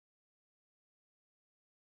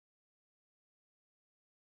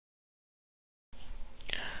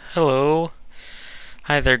Hello.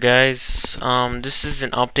 Hi there, guys. This is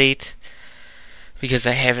an update because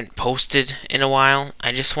I haven't posted in a while.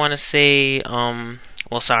 I just want to say,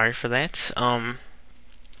 well, sorry for that.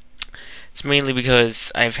 It's mainly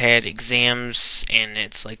because I've had exams and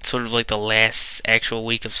it's like sort of like the last actual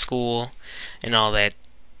week of school and all that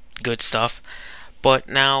good stuff. But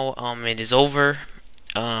now, it is over.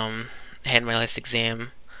 Had my last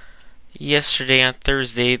exam yesterday on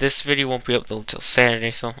Thursday. This video won't be up until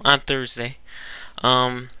Saturday, so on Thursday.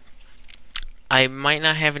 Um, I might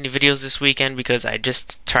not have any videos this weekend because I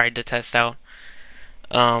just tried to test out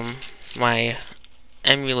my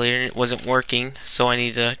emulator and it wasn't working, so I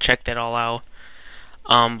need to check that all out.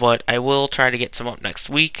 But I will try to get some up next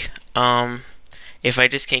week. If I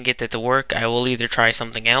just can't get that to work, I will either try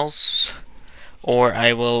something else or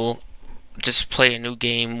I will just play a new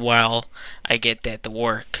game while I get that to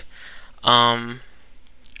work. I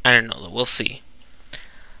don't know. We'll see.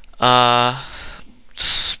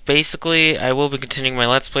 Basically, I will be continuing my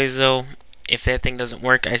Let's Plays, though. If that thing doesn't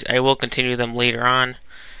work, I will continue them later on.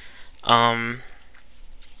 And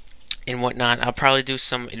whatnot. I'll probably do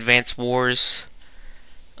some Advance Wars,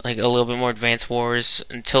 like a little bit more Advance Wars,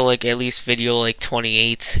 until like at least video like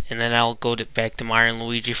 28, and then I'll go back to Mario and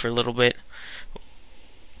Luigi for a little bit.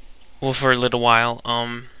 Well, for a little while.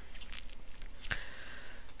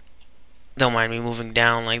 Don't mind me moving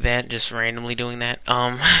down like that, just randomly doing that.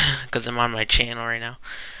 Because I'm on my channel right now.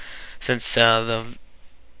 Since the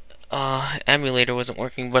emulator wasn't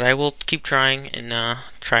working, but I will keep trying and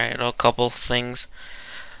try out a couple things.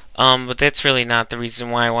 But that's really not the reason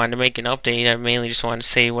why I wanted to make an update. I mainly just wanted to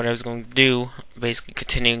say what I was going to do, basically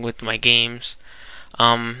continuing with my games.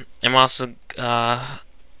 I'm also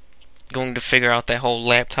going to figure out that whole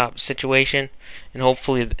laptop situation, and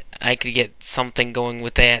hopefully I could get something going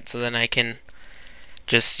with that, so then I can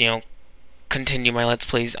just, continue my Let's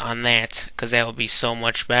Plays on that, because that would be so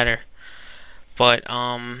much better. But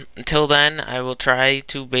until then, I will try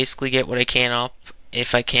to basically get what I can up.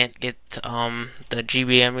 If I can't get the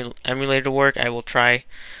GB emulator to work, I will try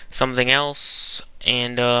something else,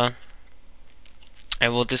 and I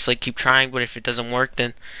will just keep trying. But if it doesn't work,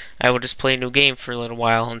 then I will just play a new game for a little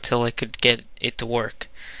while until I could get it to work.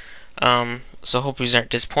 So I hope you aren't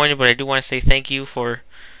disappointed, but I do want to say thank you for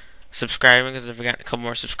subscribing, because I've gotten a couple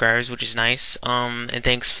more subscribers, which is nice. And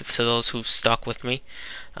thanks to those who've stuck with me.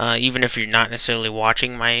 Even if you're not necessarily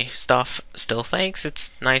watching my stuff, still thanks.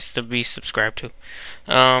 It's nice to be subscribed to.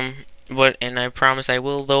 And I promise I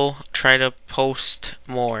will, though, try to post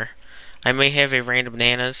more. I may have a Random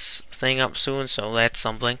Bananas thing up soon, so that's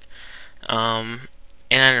something. And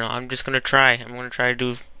I don't know, I'm just going to try. I'm going to try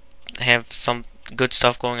to have some good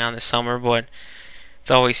stuff going on this summer, but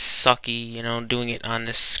it's always sucky, doing it on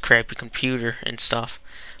this crappy computer and stuff.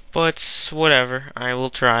 But whatever, I will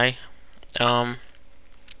try.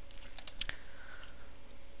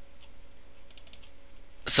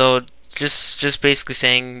 So just basically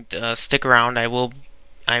saying, stick around. I will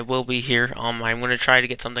be here. I'm going to try to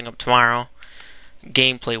get something up tomorrow,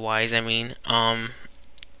 gameplay wise. I mean, and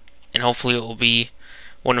hopefully it will be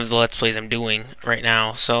one of the Let's Plays I'm doing right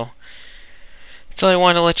now. So that's all I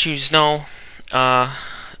want to let you know. Of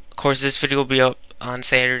course, this video will be up on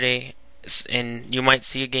Saturday, and you might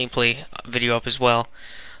see a gameplay video up as well.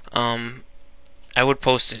 I would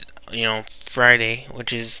post it, Friday,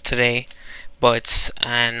 which is today, but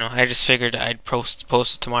I don't know. I just figured I'd post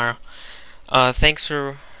it tomorrow. Thanks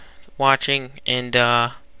for watching, and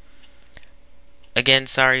again,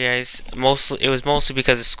 sorry guys. It was mostly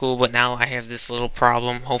because of school, but now I have this little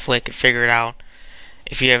problem. Hopefully, I can figure it out.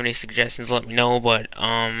 If you have any suggestions, let me know. But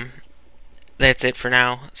that's it for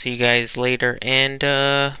now. See you guys later, and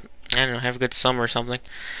I don't know, have a good summer or something.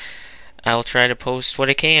 I'll try to post what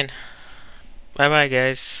I can. Bye bye,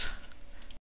 guys.